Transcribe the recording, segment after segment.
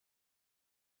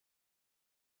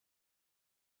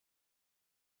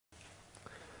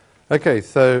Okay,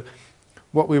 so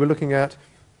what we were looking at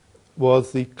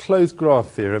was the closed graph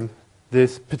theorem,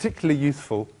 this particularly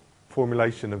useful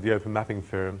formulation of the open mapping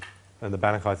theorem and the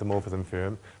Banach isomorphism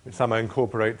theorem, which somehow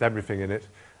incorporates everything in it.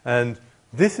 And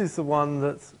this is the one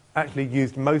that's actually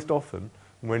used most often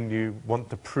when you want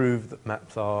to prove that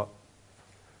maps are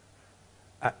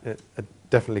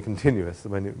definitely continuous.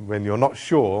 When you're not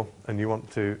sure and you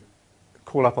want to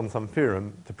call up on some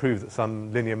theorem to prove that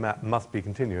some linear map must be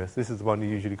continuous, this is the one you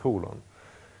usually call on.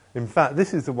 In fact,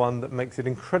 this is the one that makes it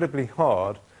incredibly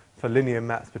hard for linear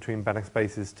maps between Banach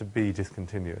spaces to be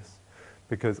discontinuous,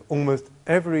 because almost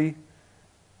every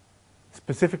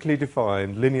specifically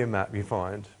defined linear map you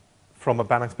find from a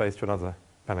Banach space to another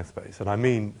Banach space, and I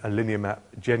mean a linear map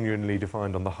genuinely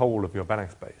defined on the whole of your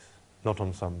Banach space, not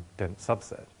on some dense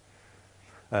subset,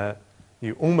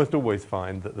 you almost always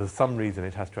find that there's some reason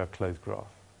it has to have closed graph.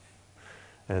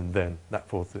 And then that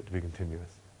forces it to be continuous.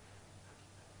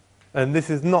 And this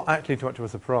is not actually too much of a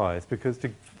surprise, because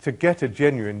to get a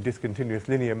genuine discontinuous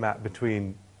linear map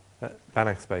between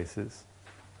Banach spaces,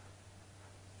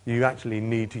 you actually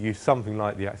need to use something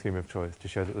like the axiom of choice to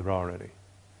show that there are any.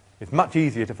 It's much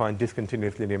easier to find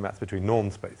discontinuous linear maps between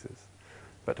norm spaces,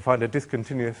 but to find a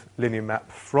discontinuous linear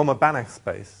map from a Banach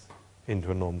space into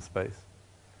a norm space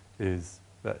is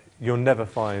that you'll never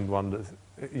find one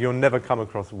you'll never come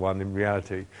across one in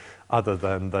reality other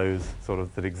than those sort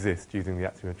of that exist using the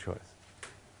axiom of choice.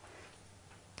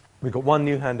 We've got one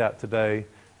new handout today,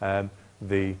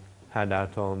 the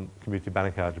handout on commutative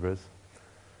Banach algebras.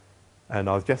 And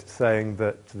I was just saying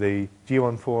that the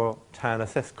G14 TAN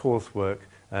assessed coursework,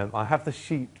 I have the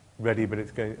sheet ready, but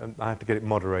I have to get it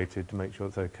moderated to make sure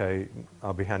it's okay.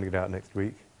 I'll be handing it out next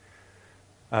week.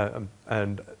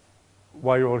 And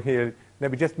while you're all here,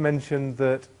 let me just mention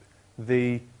that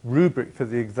the rubric for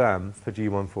the exam for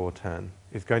G14 TAN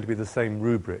is going to be the same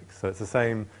rubric. So it's the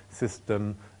same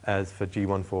system as for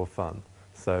G14 Fun.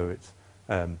 So it's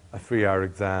a 3-hour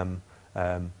exam,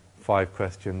 5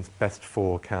 questions, best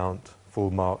 4 count,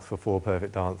 full marks for 4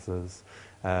 perfect answers,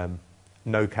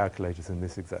 no calculators in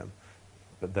this exam.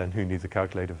 But then who needs a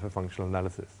calculator for functional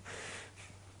analysis?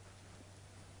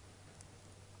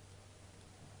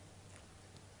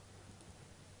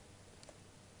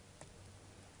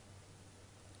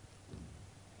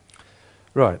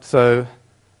 Right, so,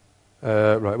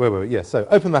 where were we? Yeah, so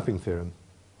open mapping theorem,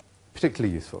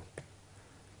 particularly useful.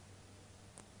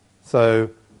 So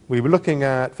we were looking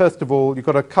at, first of all, you've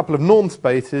got a couple of norm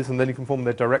spaces, and then you can form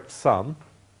their direct sum,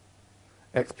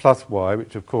 x plus y,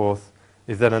 which of course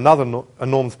is then another a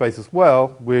norm space as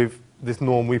well, with this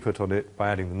norm we put on it by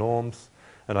adding the norms.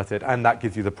 And I said, and that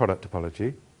gives you the product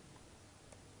topology.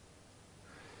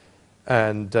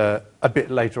 And a bit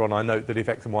later on, I note that if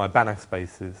x and y are Banach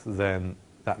spaces, then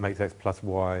that makes x plus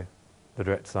y, the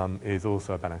direct sum, is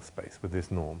also a Banach space with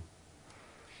this norm.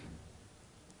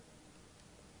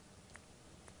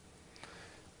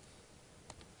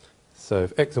 So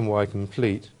if x and y are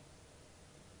complete,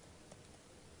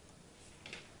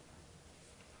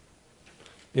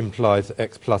 implies that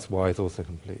x plus y is also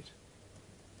complete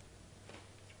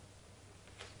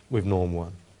with norm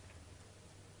 1.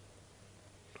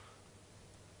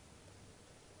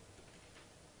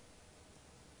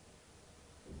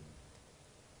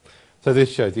 So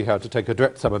this shows you how to take a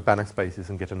direct sum of Banach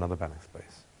spaces and get another Banach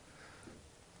space.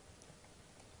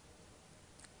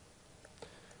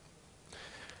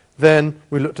 Then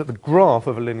we looked at the graph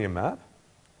of a linear map,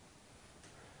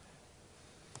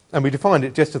 and we defined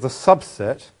it just as a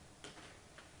subset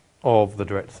of the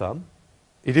direct sum.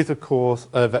 It is, of course,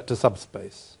 a vector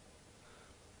subspace.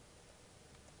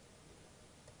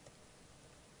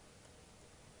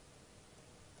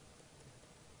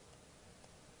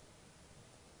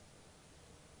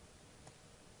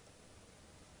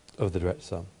 Of the direct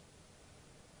sum.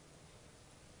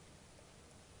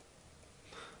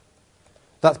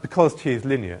 That's because t is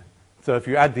linear. So if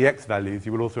you add the x values,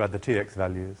 you will also add the tx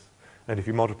values. And if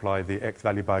you multiply the x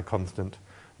value by a constant,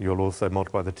 you'll also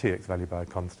multiply the tx value by a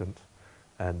constant.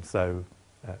 And so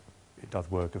it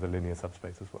does work as a linear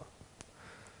subspace as well.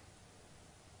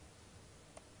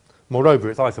 Moreover,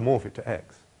 it's isomorphic to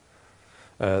x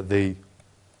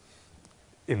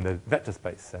in the vector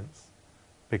space sense,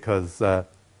 because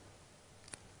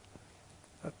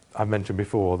I mentioned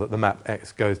before that the map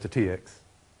x goes to tx.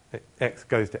 X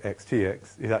goes to x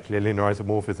tx is actually a linear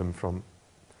isomorphism from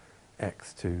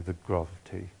x to the graph of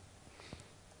t.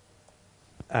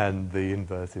 And the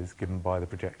inverse is given by the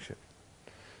projection.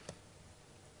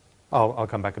 I'll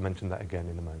come back and mention that again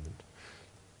in a moment.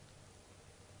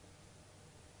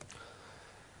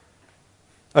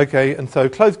 Okay, and so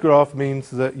closed graph means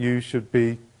that you should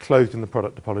be closed in the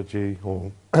product topology,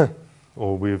 or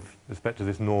or with respect to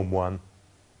this norm 1,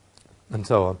 and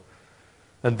so on.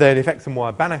 And then if x and y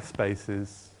are Banach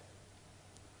spaces,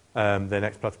 then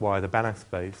x plus y is a Banach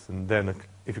space, and then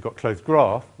if you've got closed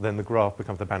graph, then the graph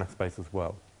becomes a Banach space as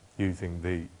well, using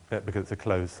the because it's a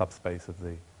closed subspace of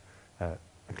the a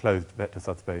closed vector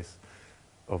subspace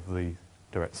of the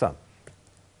direct sum.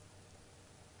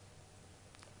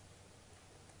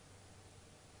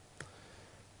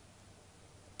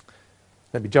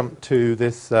 Let me jump to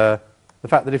this. The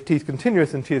fact that if t is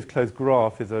continuous and t is closed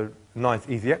graph is a nice,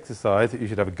 easy exercise that you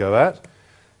should have a go at.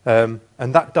 And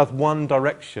that does one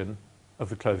direction of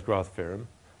the closed graph theorem.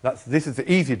 This is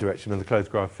the easy direction of the closed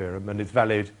graph theorem, and it's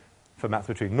valid for maps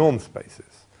between norm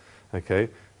spaces. Okay,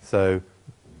 so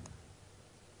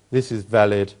this is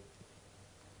valid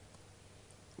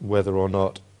whether or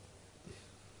not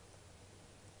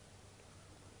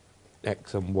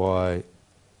x and y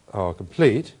are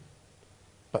complete.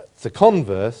 But the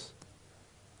converse,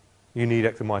 you need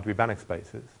x and y to be Banach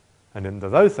spaces. And under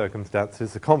those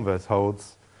circumstances, the converse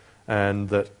holds, and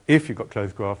that if you've got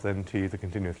closed graph, then T is a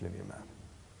continuous linear map.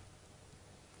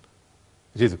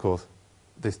 It is, of course,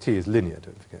 this T is linear,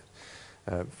 don't forget,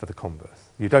 for the converse.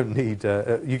 You don't need,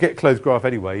 you get closed graph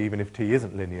anyway, even if T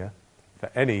isn't linear,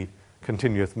 for any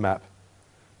continuous map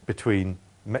between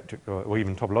metric or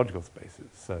even topological spaces.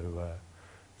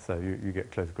 So you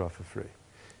get closed graph for free.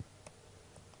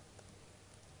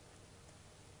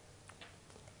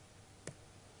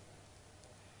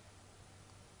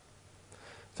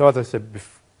 So as I said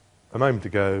a moment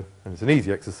ago, and it's an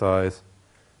easy exercise,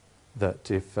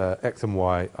 that if x and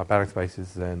y are Banach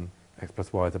spaces, then x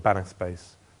plus y is a Banach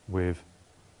space with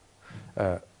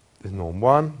this norm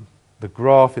 1. The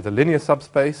graph is a linear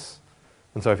subspace,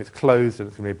 and so if it's closed, then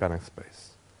it's going to be a Banach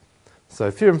space. So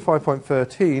theorem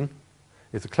 5.13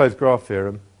 is a closed graph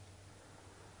theorem.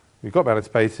 You've got Banach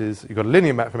spaces, you've got a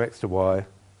linear map from x to y,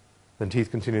 then t is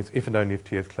continuous if and only if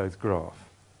t is closed graph.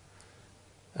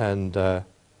 And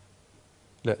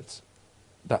that's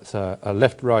a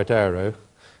left-right arrow.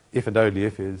 If and only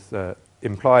if is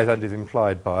implies and is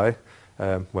implied by,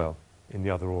 well, in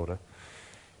the other order.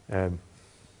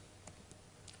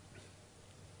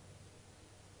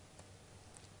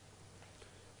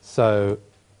 So,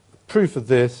 proof of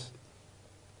this,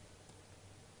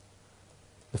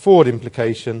 the forward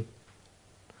implication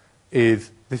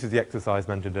is, this is the exercise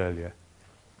mentioned earlier.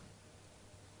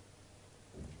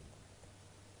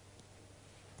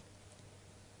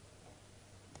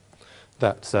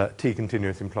 That T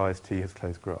continuous implies T has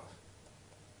closed graph.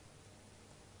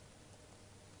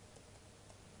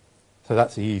 So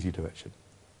that's the easy direction.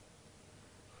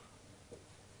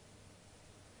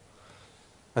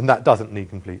 And that doesn't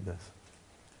need completeness.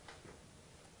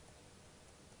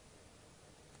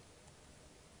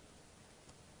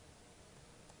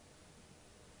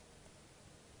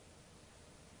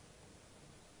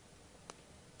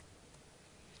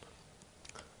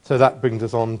 So that brings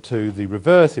us on to the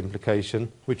reverse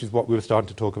implication, which is what we were starting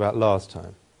to talk about last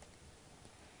time.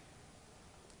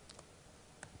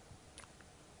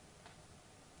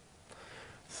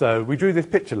 So we drew this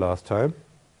picture last time,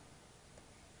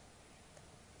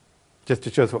 just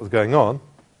to show us what was going on.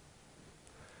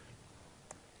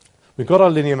 We've got our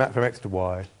linear map from x to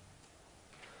y,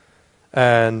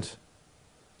 and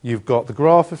you've got the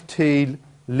graph of t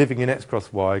living in x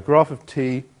cross y, graph of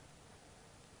t.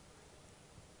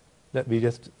 Let me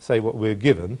just say what we're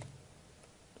given.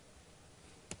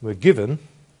 We're given,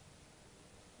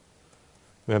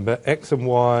 remember, x and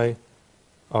y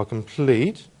are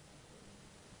complete.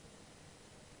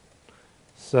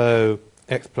 So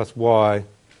x plus y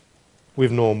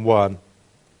with norm 1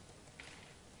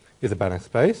 is a Banach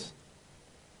space.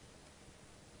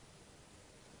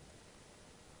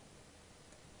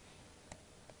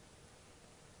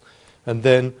 And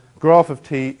then graph of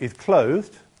t is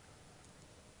closed.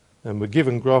 And we're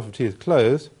given graph of t is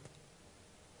closed,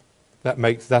 that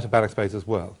makes that a Banach space as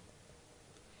well.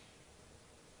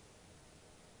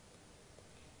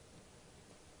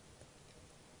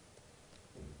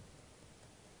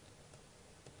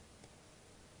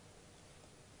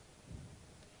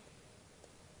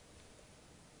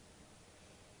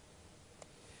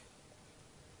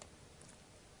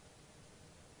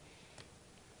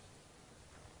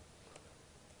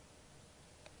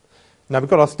 Now we've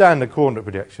got our standard coordinate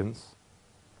projections,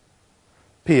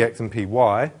 px and py.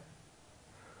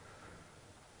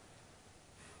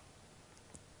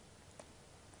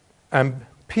 And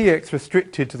px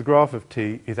restricted to the graph of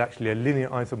t is actually a linear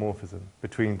isomorphism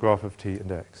between graph of t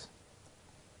and x.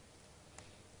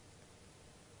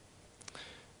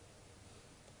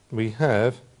 We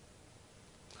have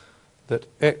that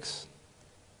x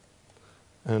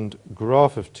and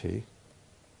graph of t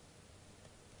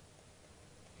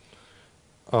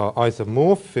are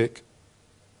isomorphic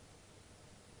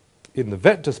in the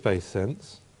vector space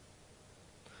sense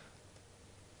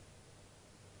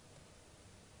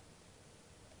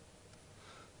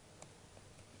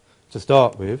to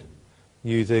start with,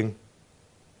 using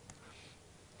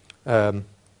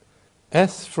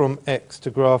S from x to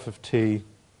graph of t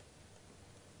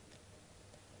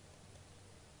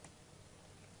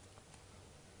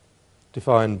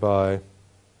defined by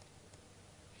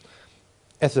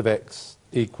S of x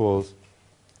equals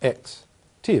x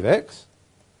t of x,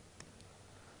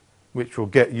 which will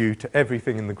get you to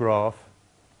everything in the graph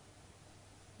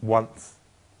once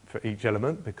for each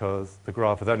element, because the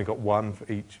graph has only got one for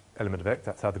each element of x.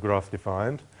 That's how the graph's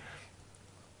defined.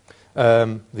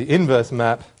 The inverse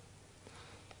map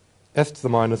s to the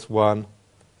minus 1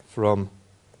 from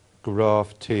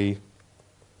graph t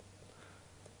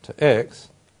to x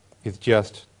is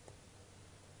just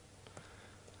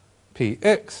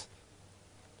px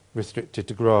restricted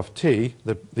to graph t,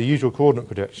 the usual coordinate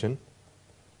projection.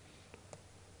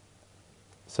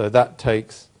 So that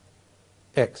takes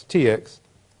x tx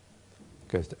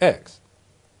goes to x.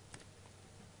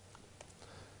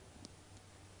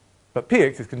 But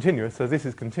px is continuous, so this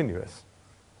is continuous.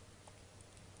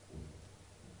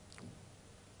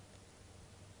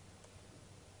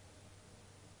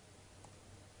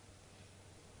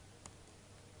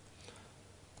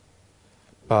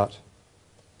 But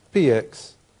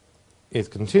px is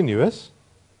continuous,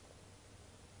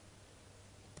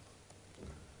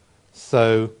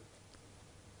 so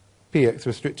px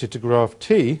restricted to graph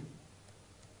t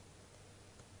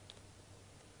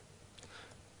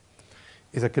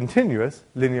is a continuous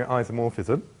linear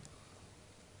isomorphism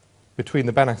between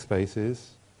the Banach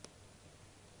spaces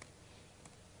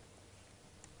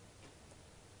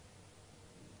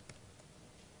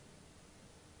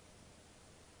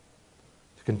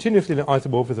a continuous linear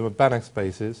isomorphism of Banach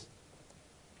spaces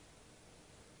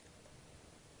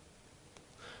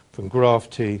from graph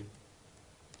t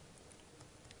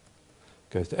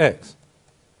goes to x.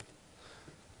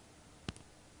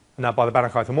 Now, by the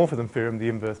Banach isomorphism theorem, the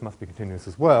inverse must be continuous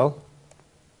as well.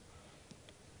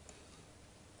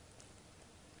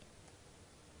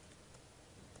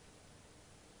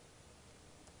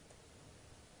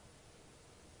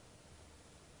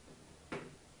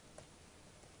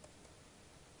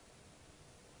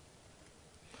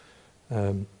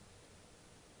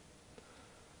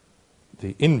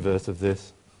 The inverse of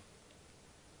this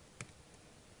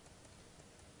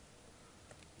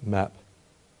map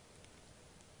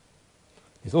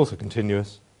is also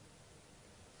continuous,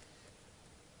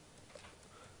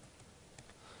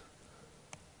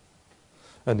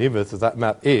 and the inverse of that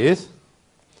map is,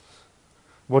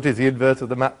 what is the inverse of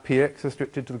the map px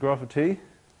restricted to the graph of t?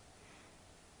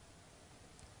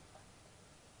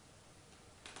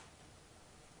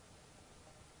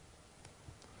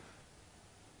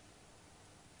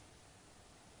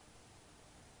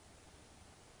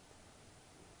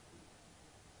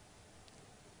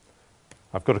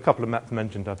 I've got a couple of maps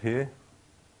mentioned up here.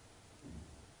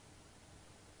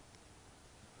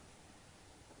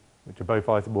 Which are both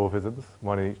isomorphisms,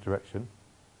 one in each direction.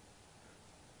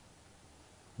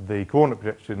 The coordinate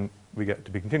projection we get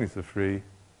to be continuous of 3.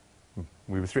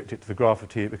 We restrict it to the graph of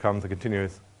t, it becomes a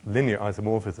continuous linear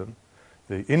isomorphism.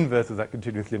 The inverse of that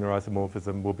continuous linear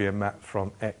isomorphism will be a map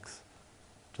from x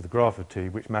to the graph of t.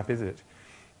 Which map is it?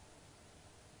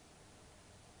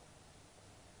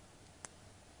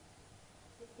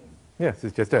 Yes,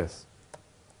 it's just S.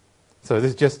 So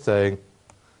this is just saying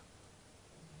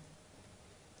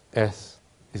S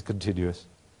is continuous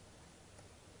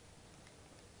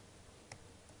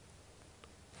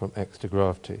from x to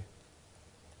graph t.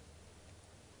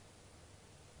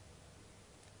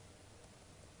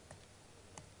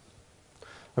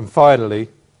 And finally,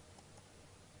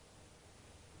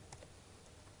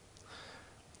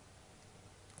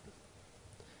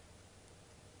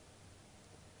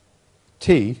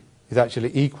 t is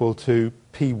actually equal to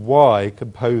py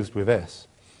composed with s.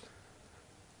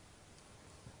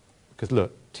 Because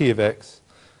look, t of x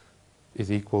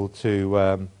is equal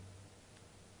to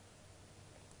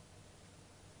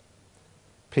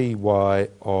py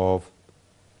of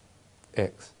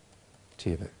x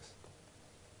t of x.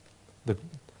 The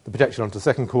projection onto the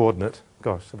second coordinate,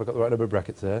 gosh, have I got the right number of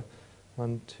brackets there?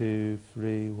 1, 2,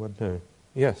 3, 1, 2.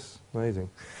 Yes, amazing.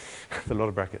 That's a lot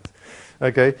of brackets.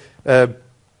 Okay.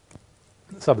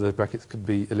 Some of those brackets can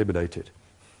be eliminated.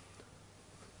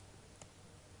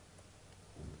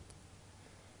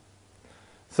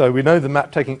 So we know the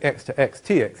map taking x to x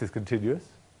tx is continuous.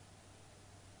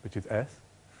 which is S.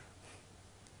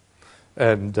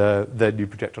 And then you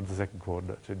project onto the second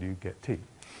coordinate and you get T.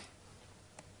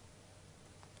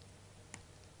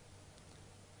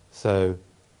 So,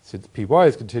 since Py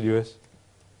is continuous,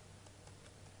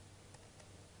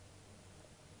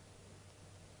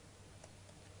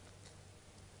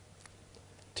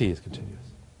 T is continuous.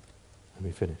 And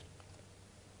we finished.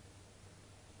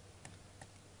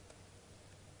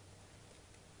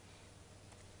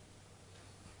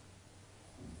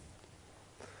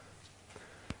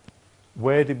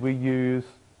 Where did we use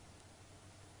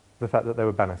the fact that they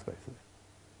were Banach spaces?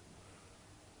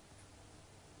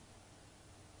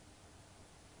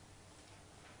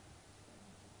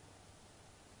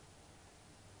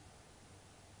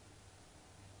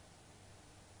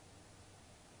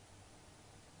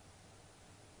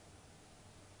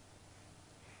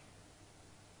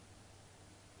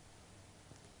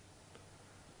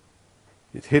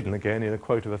 It's hidden again in a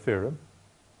quote of a theorem.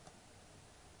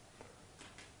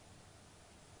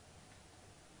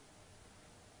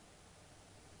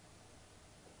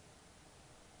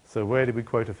 So where did we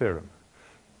quote a theorem?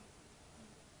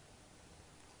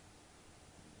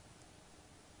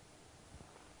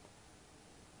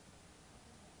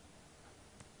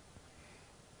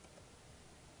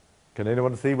 Can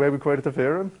anyone see where we quoted a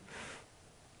theorem?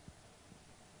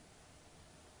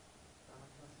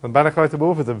 The Banach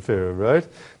isomorphism theorem, right?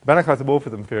 The Banach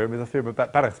isomorphism theorem is a theorem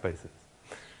about Banach spaces.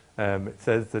 It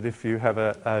says that if you have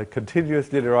a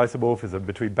continuous linear isomorphism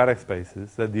between Banach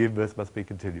spaces, then the inverse must be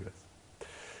continuous.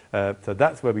 So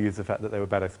that's where we use the fact that they were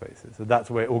Banach spaces. And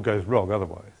that's where it all goes wrong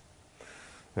otherwise.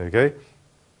 Okay?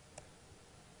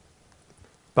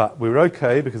 But we were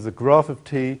okay because the graph of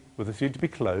T was assumed to be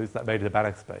closed. That made it a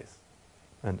Banach space.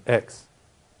 And X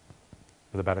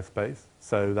was a Banach space.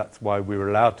 So that's why we were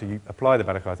allowed to apply the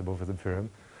Banach isomorphism theorem.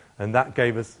 And that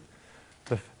gave us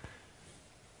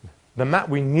the map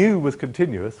we knew was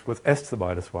continuous was S to the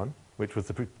minus 1, which was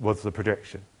the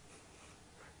projection.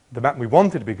 The map we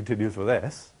wanted to be continuous was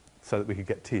S, so that we could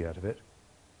get T out of it.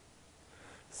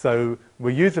 So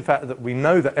we use the fact that we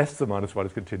know that S to the minus 1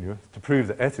 is continuous to prove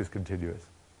that S is continuous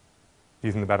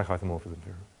using the Banach isomorphism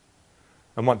theorem.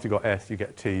 And once you've got S, you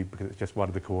get T because it's just one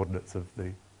of the coordinates of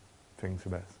the things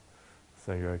from S.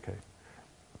 So you're okay.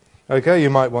 Okay,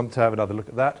 you might want to have another look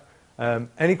at that.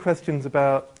 Any questions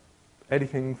about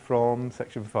anything from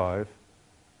section 5?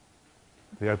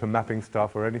 The open mapping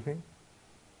stuff or anything?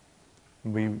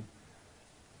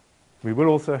 We will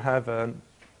also have an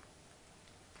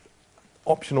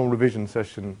optional revision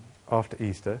session after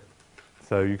Easter,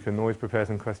 so you can always prepare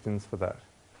some questions for that.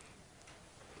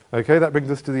 Okay, that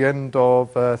brings us to the end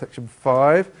of section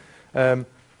 5,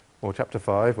 or chapter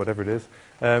 5, whatever it is.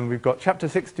 We've got chapter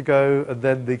 6 to go, and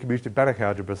then the commutative Banach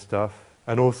algebra stuff,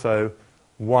 and also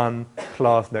one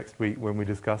class next week when we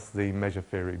discuss the measure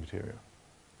theory material.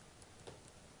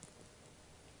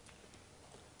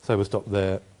 So we'll stop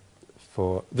there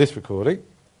for this recording.